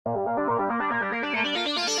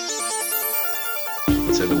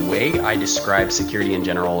So the way I describe security in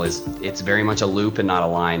general is it's very much a loop and not a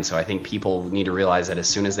line. So I think people need to realize that as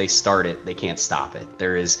soon as they start it, they can't stop it.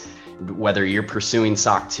 There is, whether you're pursuing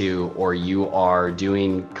SOC 2 or you are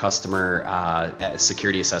doing customer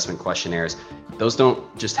security assessment questionnaires, those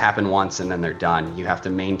don't just happen once and then they're done. You have to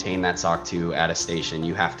maintain that SOC 2 attestation.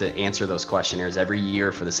 You have to answer those questionnaires every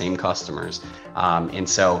year for the same customers. And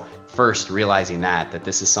so first realizing that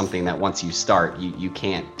this is something that once you start, you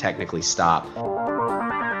can't technically stop.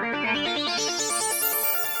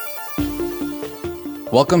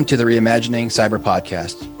 Welcome to the Reimagining Cyber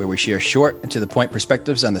podcast, where we share short and to the point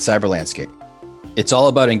perspectives on the cyber landscape. It's all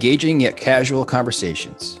about engaging yet casual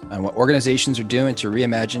conversations on what organizations are doing to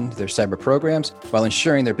reimagine their cyber programs while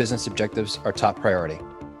ensuring their business objectives are top priority.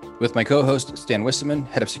 With my co-host, Stan Wisseman,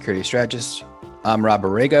 Head of Security Strategist, I'm Rob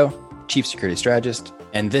Borrego, Chief Security Strategist,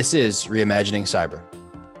 and this is Reimagining Cyber.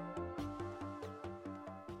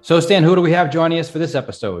 So Stan, who do we have joining us for this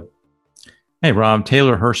episode? Hey, Rob,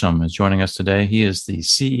 Taylor Hersham is joining us today. He is the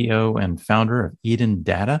CEO and founder of Eden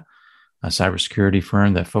Data, a cybersecurity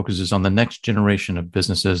firm that focuses on the next generation of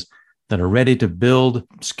businesses that are ready to build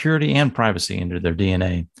security and privacy into their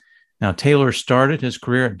DNA. Now, Taylor started his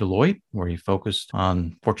career at Deloitte, where he focused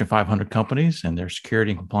on Fortune 500 companies and their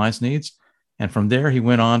security and compliance needs. And from there, he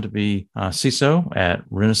went on to be CISO at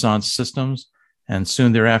Renaissance Systems, and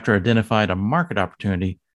soon thereafter identified a market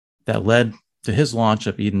opportunity that led to his launch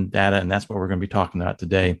of Eden Data, and that's what we're going to be talking about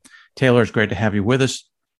today. Taylor, it's great to have you with us.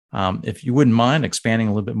 If you wouldn't mind expanding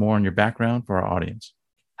a little bit more on your background for our audience.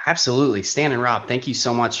 Absolutely. Stan and Rob, thank you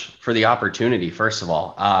so much for the opportunity, first of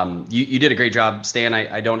all. You did a great job, Stan.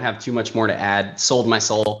 I don't have too much more to add. Sold my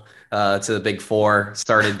soul to the Big Four,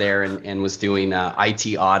 started there and was doing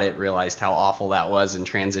IT audit, realized how awful that was, and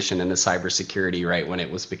transitioned into cybersecurity right when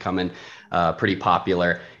it was becoming pretty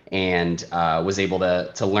popular. And was able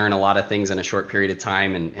to learn a lot of things in a short period of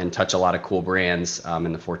time and touch a lot of cool brands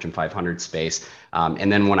in the Fortune 500 space.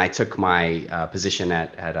 And then when I took my position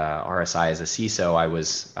at RSI as a CISO, I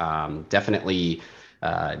was definitely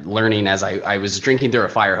learning as I was drinking through a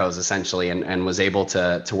fire hose, essentially, and was able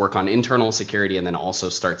to work on internal security and then also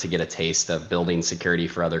start to get a taste of building security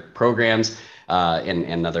for other programs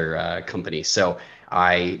and other companies. So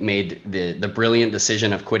I made the brilliant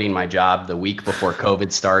decision of quitting my job the week before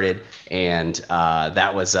COVID started, and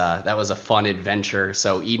that was a fun adventure.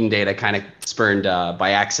 So Eden Data kind of spurned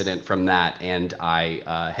by accident from that, and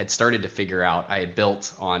I had started to figure out, I had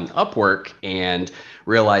built on Upwork and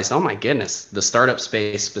realized, oh my goodness, the startup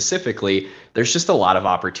space specifically, there's just a lot of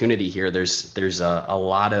opportunity here. There's a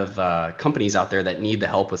lot of companies out there that need the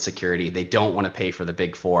help with security. They don't want to pay for the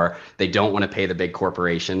Big Four. They don't want to pay the big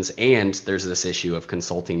corporations. And there's this issue of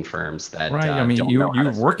consulting firms that right. I mean,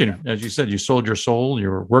 you're working, as you said, you sold your soul.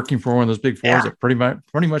 You're working for one of those Big Fours that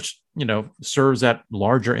pretty much serves that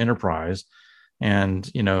larger enterprise.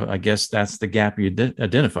 And I guess that's the gap you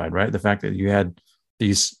identified, right? The fact that you had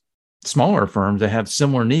these smaller firms that have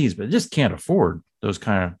similar needs, but just can't afford those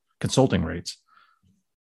kind of consulting rates.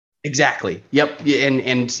 Exactly. Yep.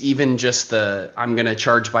 And even just I'm going to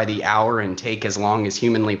charge by the hour and take as long as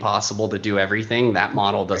humanly possible to do everything. That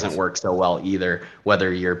model doesn't work so well either,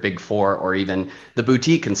 whether you're Big Four or even the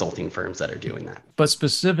boutique consulting firms that are doing that. But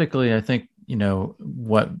specifically, I think,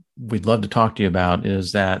 what we'd love to talk to you about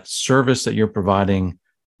is that service that you're providing,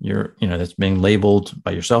 that's being labeled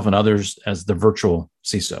by yourself and others as the virtual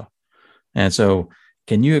CISO. And so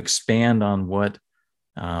can you expand on what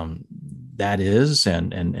that is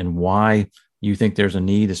and why you think there's a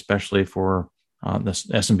need, especially for the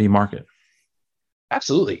SMB market?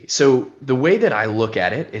 Absolutely. So the way that I look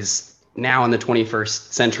at it is now in the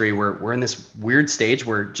 21st century, we're in this weird stage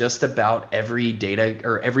where just about every data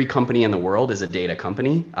or every company in the world is a data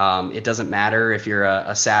company. It doesn't matter if you're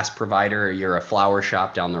a SaaS provider or you're a flower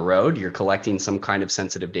shop down the road, you're collecting some kind of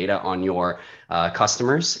sensitive data on your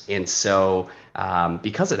customers. And so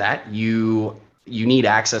because of that, you need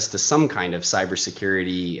access to some kind of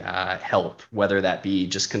cybersecurity help, whether that be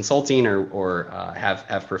just consulting or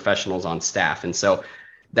have professionals on staff. And so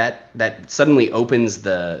that suddenly opens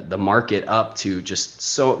the market up to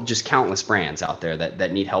just countless brands out there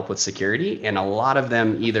that need help with security. And a lot of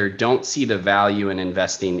them either don't see the value in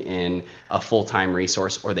investing in a full-time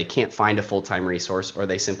resource, or they can't find a full-time resource, or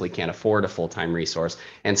they simply can't afford a full-time resource.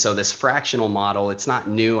 And so this fractional model, it's not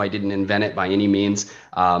new. I didn't invent it by any means.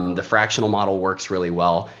 The fractional model works really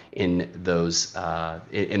well in those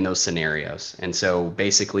scenarios. And so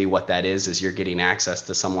basically what that is you're getting access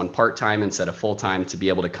to someone part-time instead of full-time to be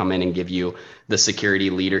able to come in and give you the security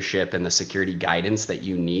leadership and the security guidance that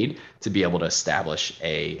you need to be able to establish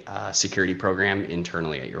a security program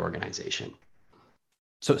internally at your organization.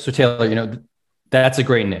 So Taylor, That's a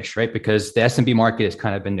great niche, right? Because the SMB market has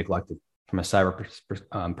kind of been neglected from a cyber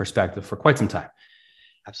perspective for quite some time.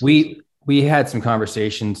 Absolutely. We had some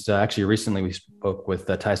conversations. Actually, recently we spoke with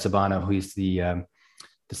Ty Sabano, who's the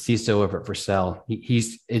CISO over at Vercel.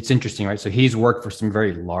 It's interesting, right? So he's worked for some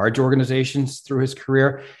very large organizations through his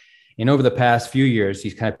career. And over the past few years,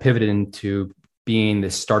 he's kind of pivoted into being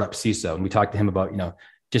this startup CISO. And we talked to him about,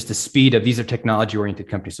 just the speed of, these are technology oriented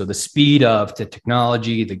companies. So the speed of the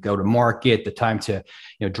technology, the go to market, the time to,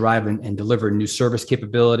 drive and deliver new service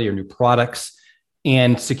capability or new products,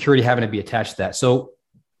 and security having to be attached to that. So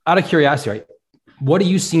out of curiosity, right, what are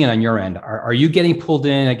you seeing on your end? Are you getting pulled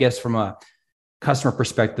in, I guess, from a customer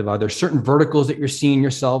perspective? Are there certain verticals that you're seeing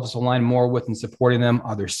yourselves align more with and supporting them?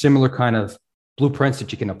 Are there similar kind of blueprints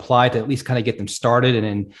that you can apply to at least kind of get them started and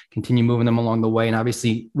then continue moving them along the way? And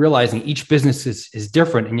obviously realizing each business is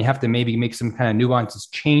different, and you have to maybe make some kind of nuances,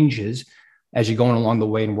 changes as you're going along the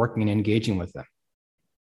way and working and engaging with them.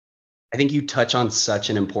 I think you touch on such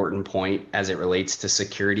an important point as it relates to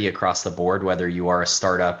security across the board, whether you are a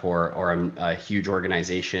startup or a huge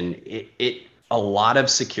organization. A lot of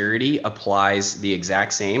security applies the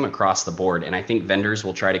exact same across the board. And I think vendors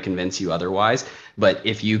will try to convince you otherwise. But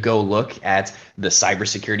if you go look at the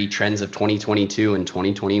cybersecurity trends of 2022 and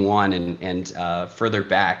 2021 and further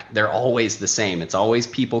back, they're always the same. It's always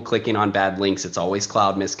people clicking on bad links. It's always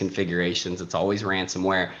cloud misconfigurations. It's always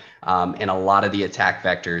ransomware. And a lot of the attack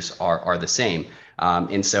vectors are the same.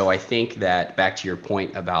 And so I think that, back to your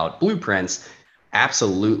point about blueprints,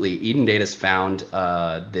 absolutely, Eden Data's found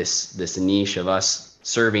this niche of us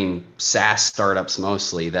serving SaaS startups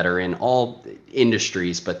mostly that are in all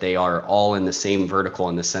industries, but they are all in the same vertical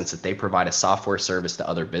in the sense that they provide a software service to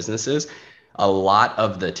other businesses. A lot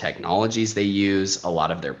of the technologies they use, a lot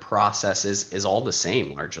of their processes is all the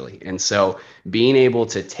same largely. And so being able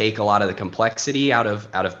to take a lot of the complexity out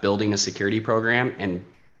of building a security program and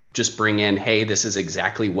just bring in, hey, this is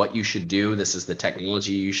exactly what you should do. This is the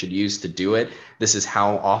technology you should use to do it. This is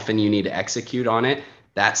how often you need to execute on it.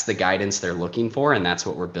 That's the guidance they're looking for, and that's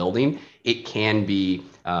what we're building. It can be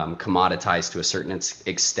commoditized to a certain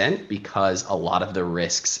extent because a lot of the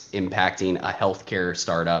risks impacting a healthcare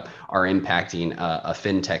startup are impacting a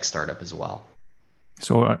fintech startup as well.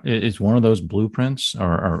 So is one of those blueprints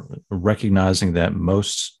or recognizing that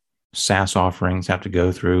most SaaS offerings have to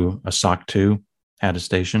go through a SOC 2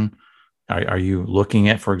 attestation? Are you looking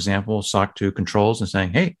at, for example, SOC 2 controls and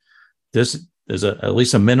saying, hey, this is at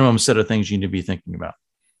least a minimum set of things you need to be thinking about?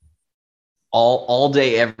 All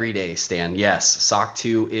day, every day, Stan. Yes, SOC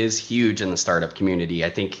 2 is huge in the startup community. I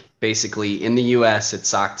think basically in the US, it's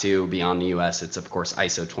SOC 2. Beyond the US, it's of course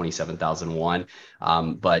ISO 27001.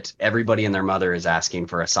 But everybody and their mother is asking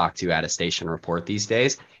for a SOC 2 attestation report these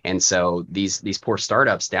days. And so these poor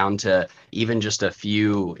startups, down to even just a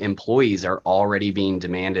few employees, are already being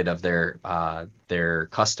demanded of their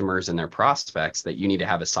customers and their prospects that you need to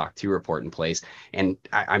have a SOC 2 report in place. And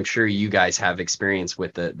I'm sure you guys have experience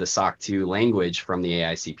with the SOC 2 language from the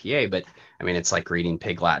AICPA, but I mean, it's like reading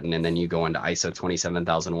Pig Latin, and then you go into ISO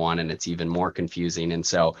 27001 and it's even more confusing. And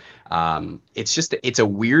so it's a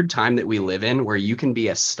weird time that we live in, where you can be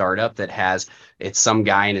a startup that it's some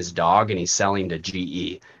guy and his dog and he's selling to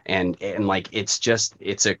GE. And like,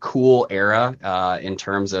 it's a cool era in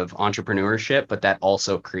terms of entrepreneurship, but that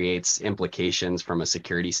also creates implications from a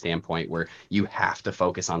security standpoint where you have to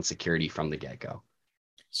focus on security from the get-go.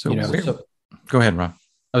 So go ahead, Rob.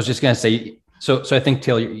 I was just going to say, so I think,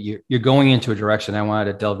 Taylor, you're going into a direction I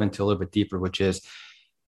wanted to delve into a little bit deeper, which is,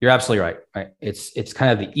 you're absolutely right? It's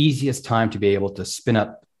kind of the easiest time to be able to spin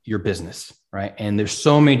up your business, right? And there's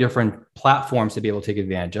so many different platforms to be able to take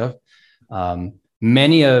advantage of.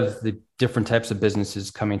 Many of the different types of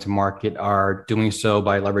businesses coming to market are doing so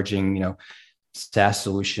by leveraging, SaaS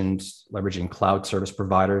solutions, leveraging cloud service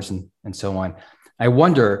providers, and so on. I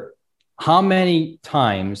wonder, how many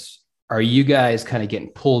times are you guys kind of getting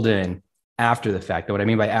pulled in after the fact? And what I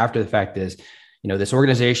mean by after the fact is, this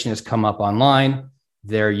organization has come up online.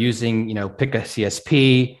 They're using, pick a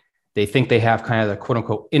CSP. They think they have kind of the quote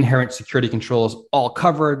unquote inherent security controls all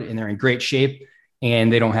covered and they're in great shape,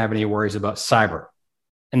 and they don't have any worries about cyber.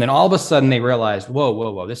 And then all of a sudden they realize,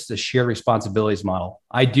 whoa, this is a shared responsibilities model.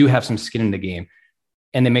 I do have some skin in the game.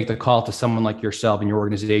 And they make the call to someone like yourself and your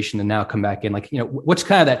organization and now come back in. Like, what's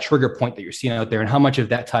kind of that trigger point that you're seeing out there, and how much of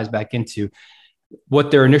that ties back into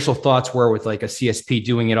what their initial thoughts were with like a CSP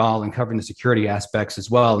doing it all and covering the security aspects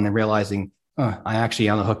as well, and then realizing, I actually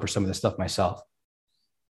am on the hook for some of this stuff myself.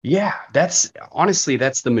 Yeah, that's honestly,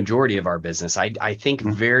 that's the majority of our business. I think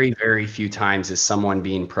Mhm. very, very few times is someone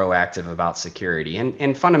being proactive about security.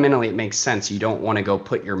 And fundamentally it makes sense. You don't want to go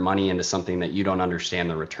put your money into something that you don't understand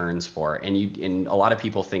the returns for. And a lot of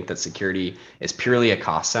people think that security is purely a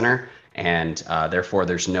cost center and therefore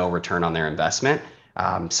there's no return on their investment.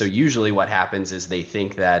 So usually what happens is they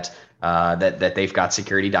think that that they've got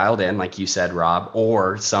security dialed in, like you said, Rob.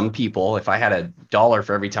 Or some people, if I had $1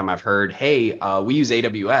 for every time I've heard, "Hey, we use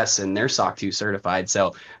AWS and they're SOC 2 certified,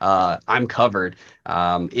 so I'm covered."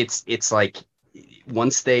 It's like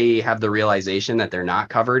once they have the realization that they're not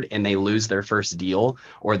covered and they lose their first deal,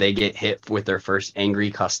 or they get hit with their first angry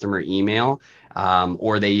customer email,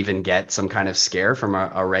 or they even get some kind of scare from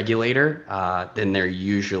a regulator, then they're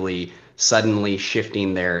usually suddenly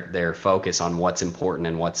shifting their focus on what's important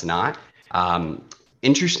and what's not. Um,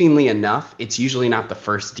 Interestingly enough, it's usually not the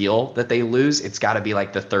first deal that they lose. It's got to be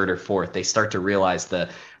like the third or fourth. They start to realize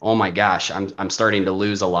oh my gosh, I'm starting to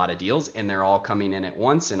lose a lot of deals, and they're all coming in at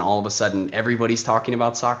once, and all of a sudden everybody's talking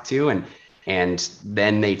about SOC 2, and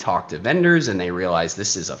then they talk to vendors and they realize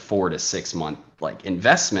this is a 4 to 6 month like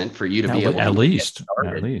investment for you to be able to At even get least, at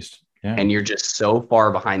started, least. Yeah. and you're just so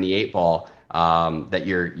far behind the eight ball that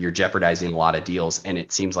you're jeopardizing a lot of deals, and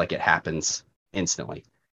it seems like it happens instantly.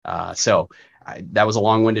 That was a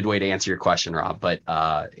long-winded way to answer your question, Rob, but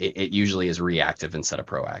it usually is reactive instead of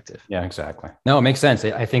proactive. Yeah, exactly. No, it makes sense.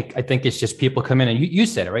 I think it's just people come in and you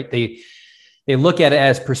said it, right? They look at it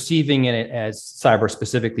as perceiving it as cyber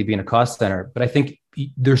specifically being a cost center, but I think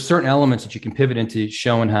there's certain elements that you can pivot into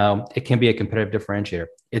showing how it can be a competitive differentiator.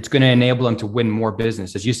 It's going to enable them to win more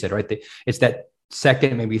business, as you said, right? It's that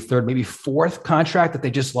second, maybe third, maybe fourth contract that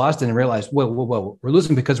they just lost and realized, whoa, we're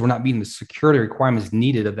losing because we're not meeting the security requirements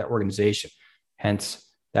needed of that organization. Hence,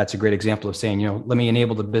 that's a great example of saying, let me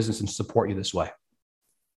enable the business and support you this way.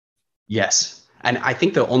 Yes. And I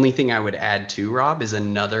think the only thing I would add to, Rob, is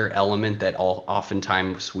another element that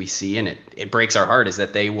oftentimes we see, and it breaks our heart, is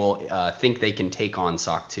that they will think they can take on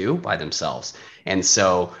SOC 2 by themselves. And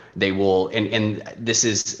so they will, and this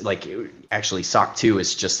is like, actually SOC 2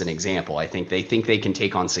 is just an example. I think they can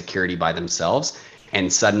take on security by themselves.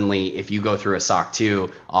 And suddenly, if you go through a SOC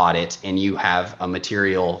 2 audit and you have a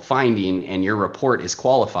material finding and your report is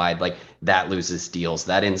qualified, like that loses deals.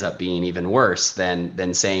 That ends up being even worse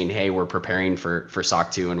than saying, "Hey, we're preparing for SOC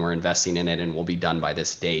 2 and we're investing in it and we'll be done by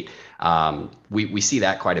this date." We see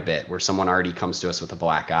that quite a bit, where someone already comes to us with a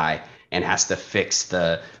black eye and has to fix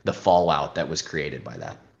the fallout that was created by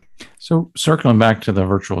that. So circling back to the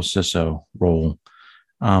virtual CISO role,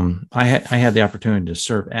 I had the opportunity to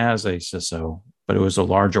serve as a CISO, but it was a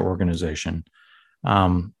larger organization.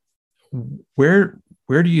 Um, where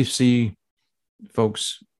where do you see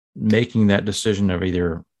folks making that decision of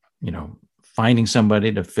either, finding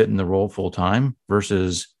somebody to fit in the role full time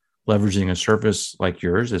versus leveraging a service like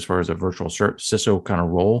yours as far as a virtual CISO kind of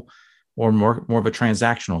role, or more of a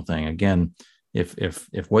transactional thing? Again, if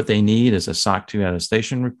what they need is a SOC 2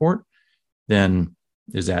 attestation report, then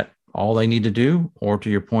is that all they need to do? Or to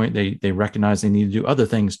your point, they recognize they need to do other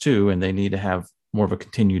things too, and they need to have more of a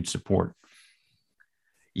continued support?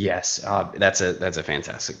 Yes, that's a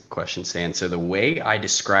fantastic question, Stan. So the way I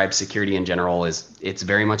describe security in general is it's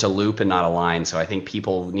very much a loop and not a line. So I think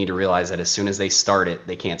people need to realize that as soon as they start it,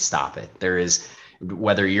 they can't stop it. There is,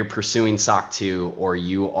 whether you're pursuing SOC 2 or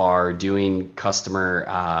you are doing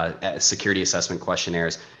customer security assessment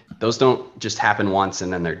questionnaires, those don't just happen once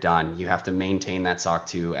and then they're done. You have to maintain that SOC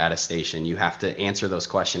 2 attestation. You have to answer those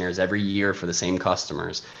questionnaires every year for the same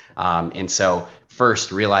customers. And so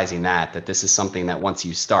first realizing that this is something that once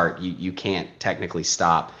you start, you can't technically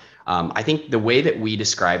stop. I think the way that we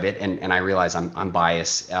describe it, and I realize I'm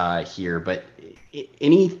biased here, but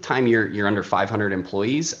anytime you're under 500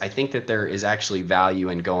 employees, I think that there is actually value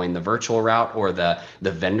in going the virtual route or the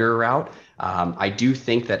vendor route. I do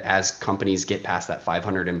think that as companies get past that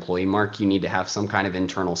 500 employee mark, you need to have some kind of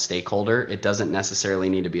internal stakeholder. It doesn't necessarily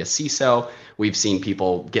need to be a CISO. We've seen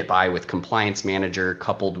people get by with compliance manager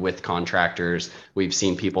coupled with contractors. We've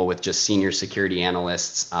seen people with just senior security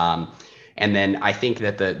analysts. And then I think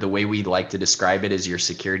that the way we like to describe it is your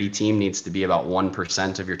security team needs to be about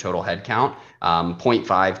 1% of your total headcount,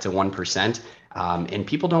 0.5 to 1%. And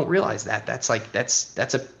people don't realize that that's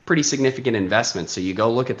a pretty significant investment. So you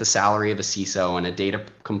go look at the salary of a CISO and a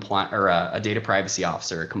a data privacy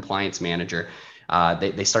officer, a compliance manager.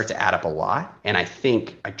 They start to add up a lot. And I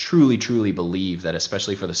truly believe that,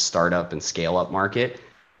 especially for the startup and scale up market,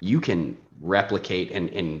 you can replicate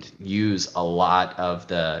and use a lot of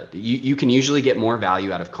you can usually get more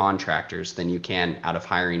value out of contractors than you can out of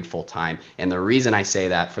hiring full time. And the reason I say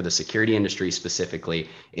that for the security industry specifically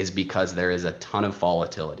is because there is a ton of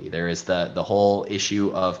volatility. There is the whole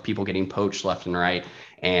issue of people getting poached left and right,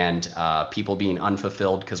 and people being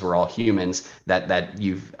unfulfilled because we're all humans, that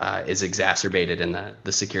is exacerbated in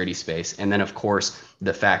the security space. And then of course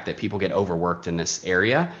the fact that people get overworked in this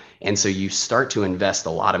area, and so you start to invest a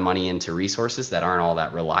lot of money into resources that aren't all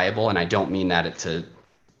that reliable. And I don't mean that to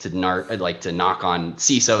knock on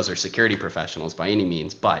CISOs or security professionals by any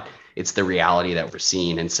means, but it's the reality that we're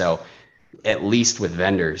seeing. And so at least with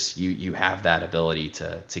vendors, you have that ability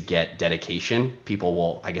to get dedication. People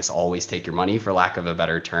will, I guess, always take your money, for lack of a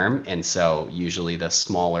better term. And so usually the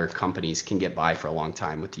smaller companies can get by for a long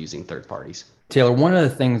time with using third parties. Taylor, one of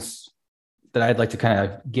the things that I'd like to kind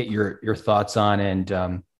of get your thoughts on, and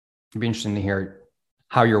it'd be interesting to hear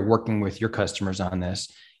how you're working with your customers on this,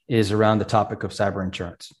 is around the topic of cyber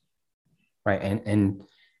insurance, right? And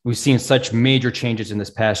we've seen such major changes in this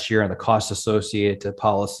past year and the costs associated to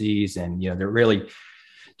policies, and they're really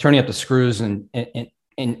turning up the screws and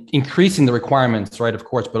increasing the requirements, right? Of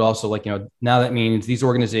course, but also now that means these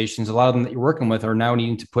organizations, a lot of them that you're working with, are now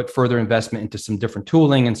needing to put further investment into some different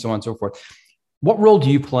tooling and so on and so forth. What role do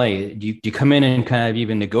you play? Do you come in and kind of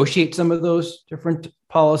even negotiate some of those different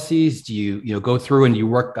policies? Do you go through and you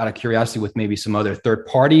work out of curiosity with maybe some other third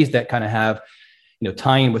parties that kind of have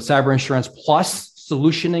tying with cyber insurance plus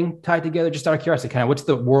solutioning tied together? Just out of curiosity, kind of what's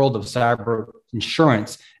the world of cyber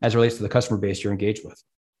insurance as it relates to the customer base you're engaged with?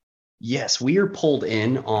 Yes, we are pulled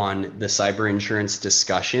in on the cyber insurance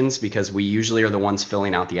discussions because we usually are the ones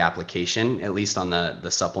filling out the application, at least on the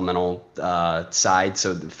supplemental side.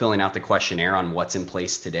 So filling out the questionnaire on what's in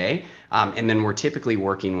place today. And then we're typically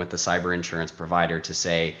working with the cyber insurance provider to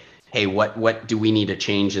say, hey, what do we need to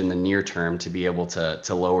change in the near term to be able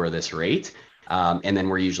to lower this rate? And then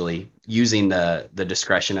we're usually using the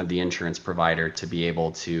discretion of the insurance provider to be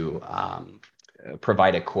able to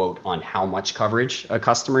provide a quote on how much coverage a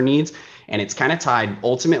customer needs. And it's kind of tied,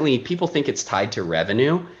 ultimately, people think it's tied to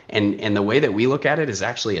revenue. And the way that we look at it is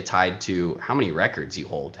actually tied to how many records you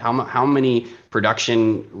hold, how many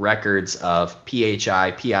production records of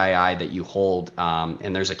PHI, PII that you hold.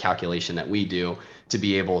 And there's a calculation that we do to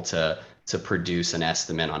be able to produce an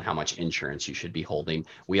estimate on how much insurance you should be holding.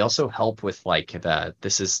 We also help with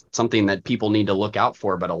this is something that people need to look out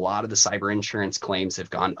for, but a lot of the cyber insurance claims have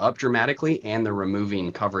gone up dramatically and they're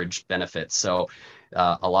removing coverage benefits. So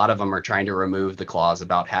a lot of them are trying to remove the clause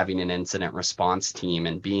about having an incident response team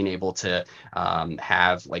and being able to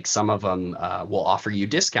have, some of them will offer you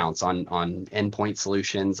discounts on endpoint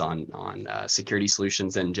solutions, on security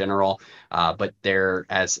solutions in general. But they're,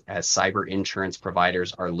 as cyber insurance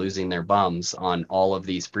providers are losing their bums on all of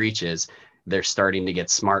these breaches, they're starting to get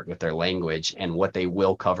smart with their language and what they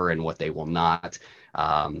will cover and what they will not.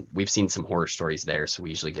 We've seen some horror stories there, so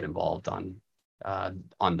we usually get involved on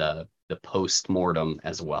the post-mortem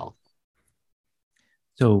as well.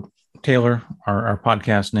 So Taylor, our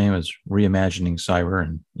podcast name is Reimagining Cyber,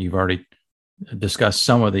 and you've already discussed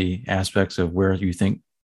some of the aspects of where you think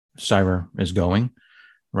cyber is going,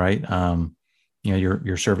 right?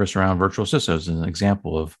 Your service around virtual CISOs is an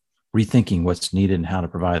example of rethinking what's needed and how to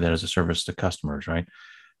provide that as a service to customers, right?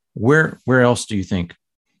 Where else do you think,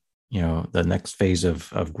 the next phase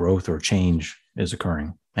of growth or change is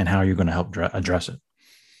occurring, and how are you going to help address it?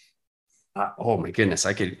 Oh my goodness,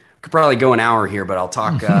 I could probably go an hour here, but I'll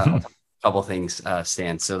talk a couple things,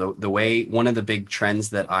 Stan. So one of the big trends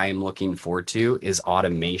that I am looking forward to is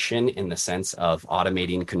automation, in the sense of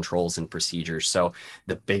automating controls and procedures. So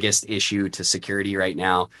the biggest issue to security right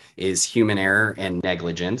now is human error and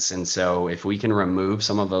negligence. And so if we can remove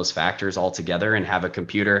some of those factors altogether and have a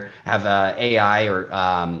computer, have a AI, or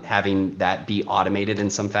having that be automated in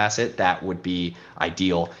some facet, that would be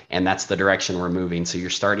ideal. And that's the direction we're moving. So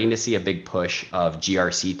you're starting to see a big push of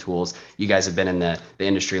GRC tools. You guys have been in the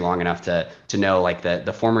industry long enough to know,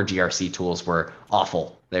 the former GRC tools were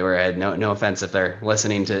awful. They were, no offense if they're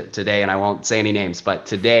listening to today, and I won't say any names, but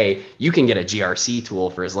today you can get a GRC tool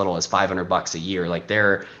for as little as $500 a year.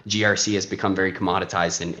 Their GRC has become very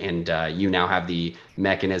commoditized, and you now have the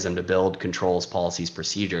mechanism to build controls, policies,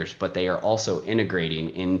 procedures, but they are also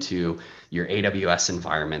integrating into your AWS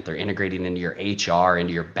environment. They're integrating into your HR,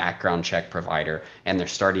 into your background check provider, and they're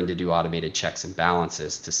starting to do automated checks and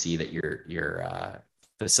balances to see that you're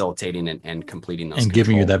facilitating and completing those and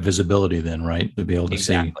giving you that visibility then, right, to be able to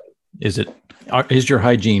see, is your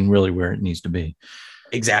hygiene really where it needs to be?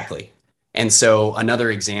 Exactly. And so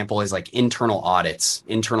another example is like internal audits.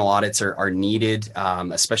 Internal audits are needed,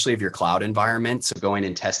 especially of your cloud environment. So going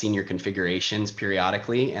and testing your configurations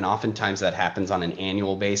periodically, and oftentimes that happens on an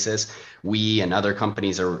annual basis. We and other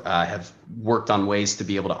companies have worked on ways to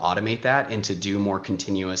be able to automate that and to do more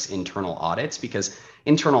continuous internal audits, because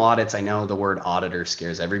internal audits, I know the word auditor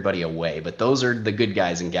scares everybody away, but those are the good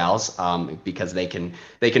guys and gals, because they can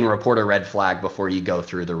report a red flag before you go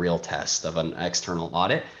through the real test of an external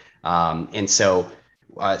audit. And so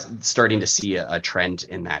starting to see a trend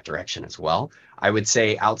in that direction as well. I would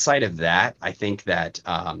say outside of that, I think that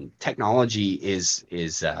technology is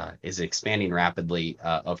expanding rapidly,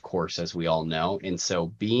 of course, as we all know. And so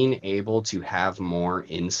being able to have more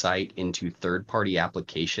insight into third-party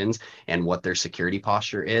applications and what their security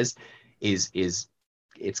posture is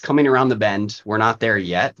it's coming around the bend. We're not there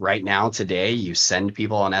yet. Right now, today, you send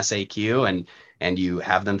people an SAQ and you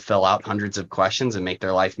have them fill out hundreds of questions and make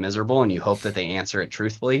their life miserable, and you hope that they answer it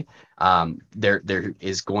truthfully. There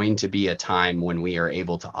is going to be a time when we are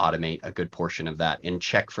able to automate a good portion of that and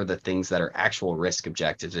check for the things that are actual risk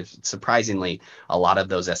objectives. If surprisingly, a lot of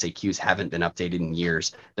those SAQs haven't been updated in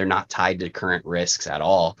years. They're not tied to current risks at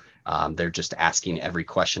all. They're just asking every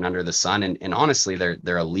question under the sun. And honestly,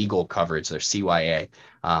 they're a legal coverage. They're CYA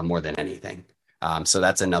more than anything. So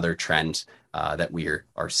that's another trend that we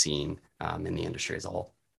are seeing in the industry as a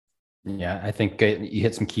whole. Yeah, I think you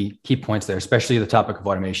hit some key points there, especially the topic of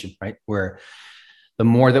automation, right? Where the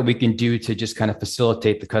more that we can do to just kind of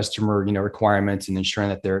facilitate the customer, requirements and ensuring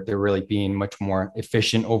that they're really being much more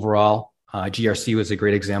efficient overall. GRC was a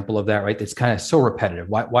great example of that, right? It's kind of so repetitive.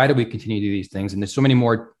 Why do we continue to do these things? And there's so many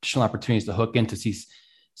more additional opportunities to hook into these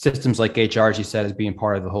systems like HR, as you said, as being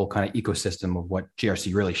part of the whole kind of ecosystem of what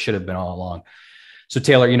GRC really should have been all along. So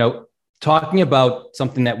Taylor, talking about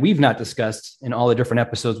something that we've not discussed in all the different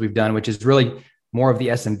episodes we've done, which is really more of the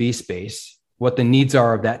SMB space, what the needs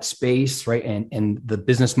are of that space, right? And the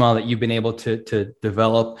business model that you've been able to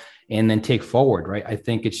develop and then take forward, right? I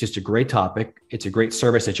think it's just a great topic. It's a great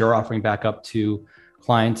service that you're offering back up to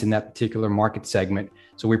clients in that particular market segment.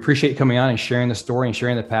 So we appreciate you coming on and sharing the story and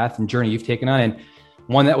sharing the path and journey you've taken on, and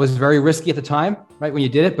one that was very risky at the time, right, when you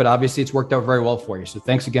did it, but obviously it's worked out very well for you. So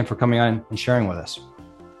thanks again for coming on and sharing with us.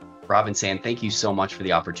 Rob and Sam, thank you so much for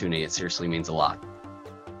the opportunity. It seriously means a lot.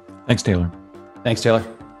 Thanks, Taylor. Thanks, Taylor.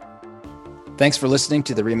 Thanks for listening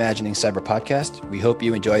to the Reimagining Cyber podcast. We hope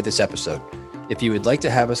you enjoyed this episode. If you would like to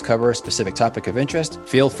have us cover a specific topic of interest,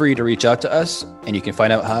 feel free to reach out to us, and you can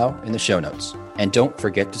find out how in the show notes. And don't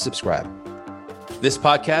forget to subscribe. This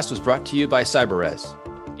podcast was brought to you by CyberRes,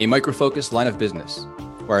 a micro-focused line of business,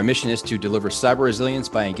 where our mission is to deliver cyber resilience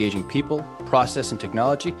by engaging people, process, and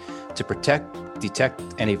technology to protect, detect,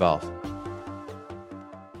 and evolve.